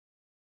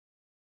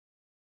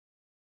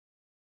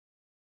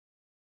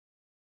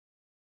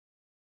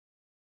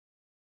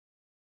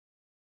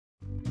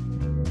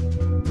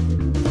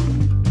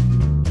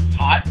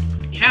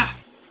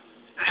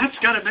That's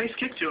got a nice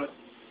kick to it.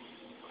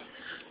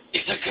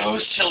 It's a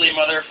ghost chili,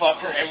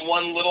 motherfucker, and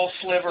one little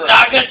sliver.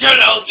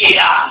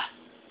 Nakatologia!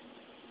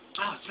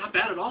 Oh, it's not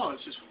bad at all.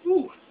 It's just,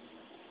 whoo.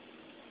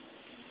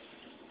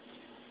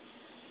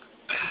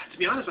 To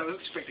be honest, I was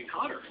expecting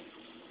hotter.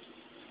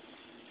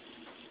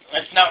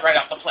 It's not right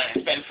off the plant.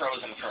 It's been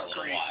frozen for a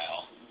little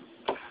while.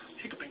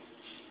 Hiccuping.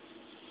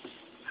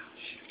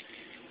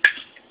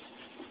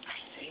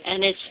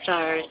 And it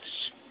starts.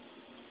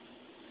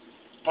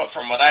 But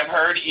from what I've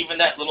heard, even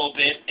that little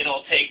bit,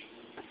 it'll take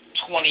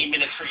 20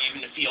 minutes for you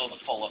even to feel the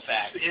full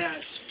effect.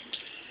 Yes.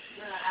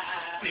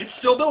 It's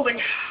still building.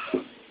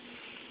 Is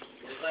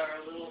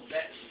our little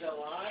bet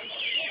still on?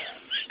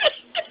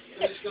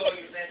 Who's going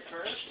to bed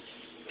first?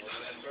 Going to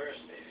bed first,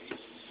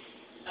 baby.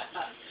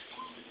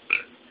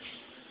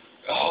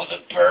 Oh,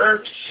 the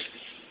burps.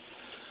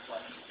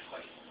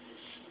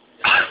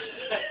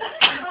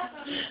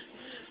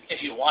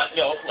 If you want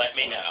milk, let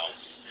me know.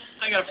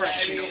 I got a fresh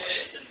milk.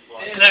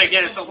 And then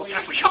again, it's almost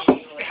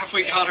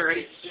halfway gone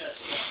already.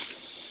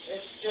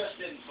 It's just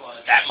in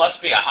fun. That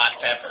must be a hot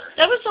pepper.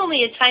 That was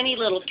only a tiny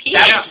little piece.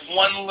 That was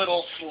one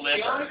little The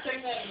sliver. only thing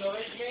that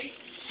annoys me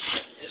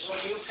is when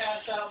you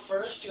pass out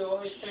first, you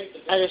always take the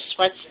Are the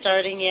sweats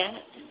starting yet?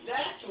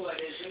 That's what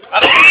is it.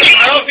 I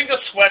don't think the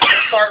sweat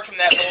will start from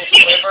that little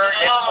sliver.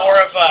 It's more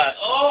of a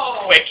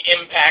quick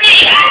impact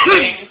kind of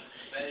thing.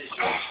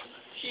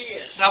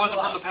 That was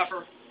on the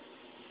pepper.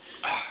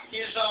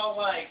 He's all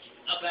like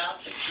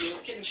about to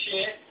puke and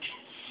shit.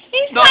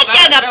 He's No, not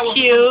that gonna was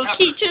puke. pepper.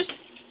 He just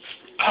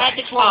had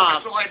to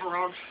cough.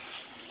 wrong.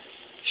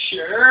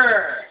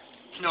 Sure.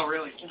 No,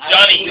 really.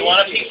 Johnny, you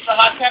want a piece of the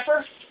hot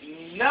pepper?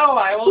 No,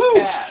 I will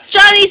pass.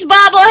 Johnny's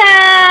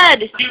bobblehead!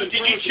 Did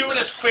you chew it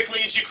as quickly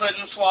as you could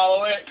and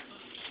swallow it?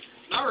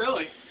 Not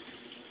really.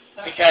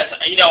 Because,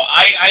 you know,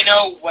 I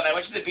know when I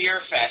went to the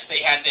beer fest,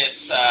 they had this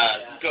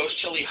ghost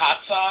chili hot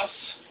sauce.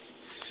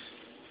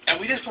 And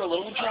we just put a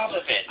little drop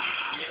of it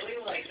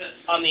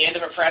on the end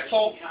of a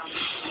pretzel.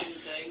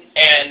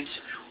 And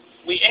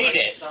we ate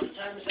it.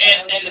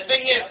 And the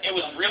thing is, it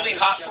was really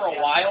hot for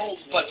a while,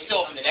 but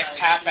still for the next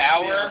half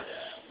hour,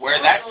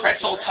 where that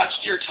pretzel touched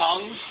your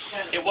tongue,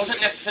 it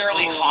wasn't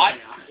necessarily hot,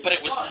 but it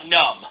was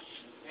numb.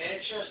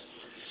 It's just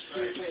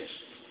stupid.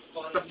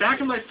 The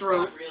back of my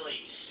throat,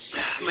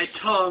 my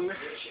tongue,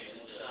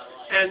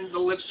 and the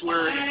lips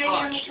where it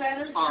touched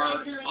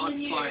are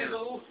on fire.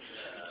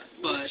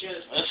 But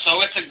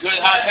So it's a good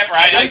hot pepper.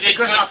 I did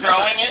good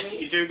throwing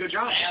it. You did a good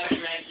job.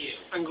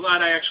 I'm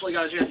glad I actually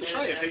got a chance to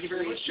try it. Thank you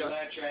very much, Chuck.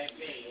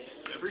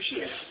 I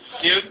appreciate it.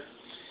 Dude,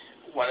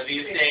 one of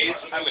these days,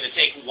 I'm going to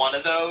take one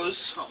of those,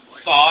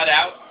 thaw it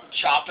out,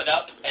 chop it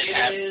up, and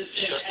have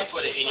just to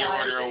put it in your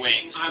order of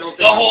wings. I don't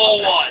think The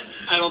whole one.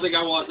 I don't think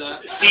I want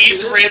that. Beef,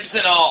 ribs,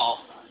 and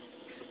all.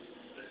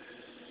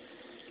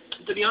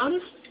 To be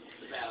honest,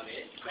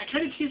 that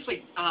kind of tastes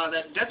like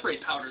that death ray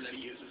powder that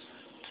he uses.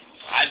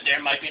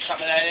 There might be some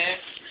of that in it.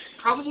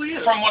 Probably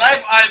is. From what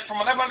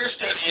I've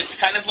understood, it's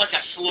kind of like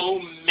a slow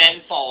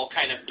menthol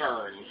kind of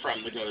burn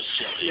from the ghost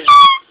chili. Yeah.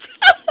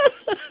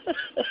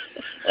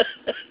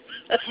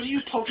 What are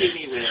you poking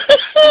me with?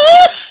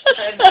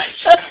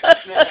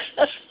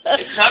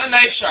 It's not a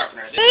knife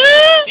sharpener. This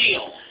is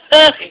steel.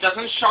 It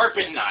doesn't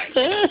sharpen knives.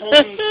 It's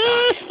holding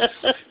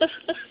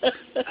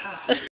knives.